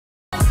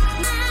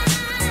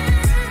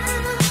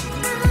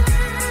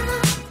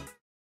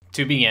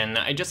To begin,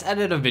 I just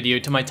added a video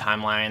to my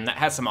timeline that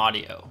has some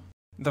audio.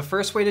 The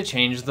first way to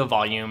change the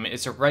volume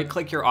is to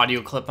right-click your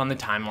audio clip on the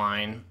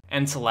timeline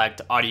and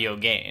select Audio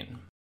Gain.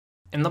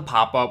 In the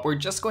pop-up, we're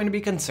just going to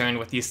be concerned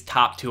with these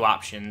top two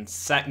options,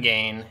 Set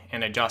Gain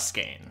and Adjust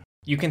Gain.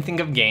 You can think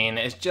of gain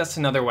as just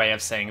another way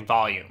of saying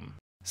volume.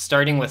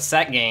 Starting with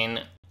Set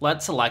Gain,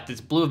 let's select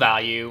its blue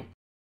value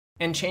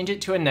and change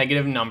it to a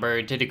negative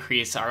number to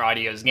decrease our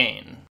audio's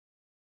gain.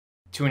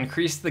 To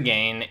increase the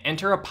gain,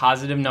 enter a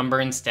positive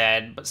number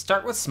instead, but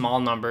start with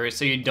small numbers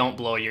so you don't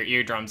blow your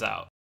eardrums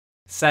out.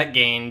 Set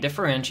Gain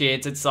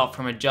differentiates itself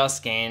from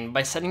Adjust Gain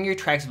by setting your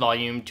track's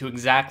volume to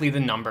exactly the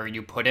number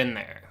you put in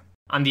there.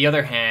 On the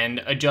other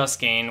hand, Adjust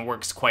Gain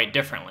works quite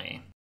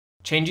differently.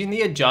 Changing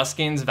the Adjust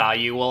Gain's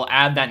value will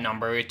add that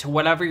number to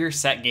whatever your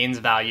Set Gain's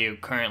value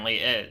currently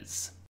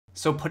is.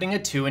 So putting a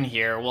 2 in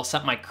here will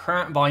set my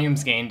current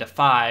volume's gain to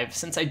 5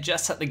 since I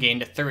just set the gain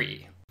to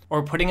 3.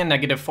 Or putting a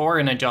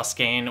 -4 in Adjust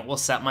Gain will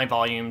set my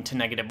volume to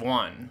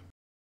 -1.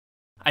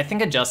 I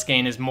think Adjust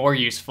Gain is more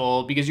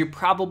useful because you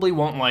probably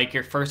won't like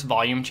your first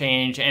volume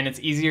change and it's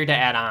easier to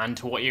add on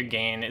to what your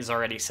gain is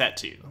already set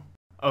to.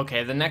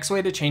 Okay, the next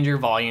way to change your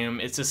volume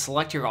is to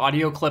select your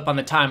audio clip on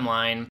the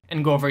timeline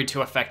and go over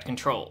to Effect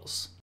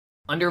Controls.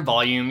 Under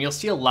Volume, you'll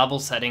see a level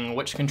setting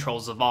which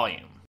controls the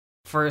volume.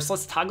 First,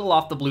 let's toggle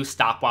off the blue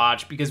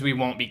stopwatch because we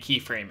won't be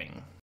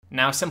keyframing.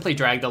 Now simply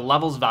drag the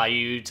levels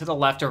value to the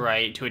left or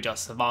right to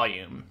adjust the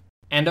volume.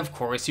 And of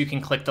course, you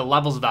can click the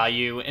levels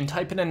value and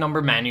type in a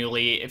number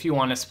manually if you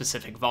want a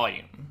specific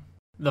volume.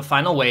 The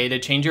final way to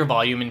change your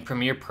volume in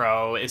Premiere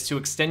Pro is to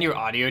extend your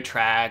audio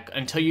track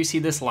until you see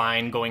this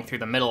line going through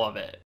the middle of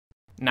it.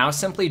 Now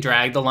simply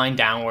drag the line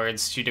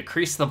downwards to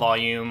decrease the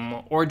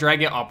volume, or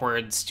drag it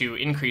upwards to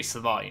increase the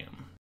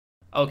volume.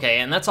 Okay,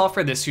 and that's all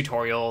for this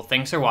tutorial.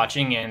 Thanks for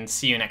watching and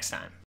see you next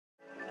time.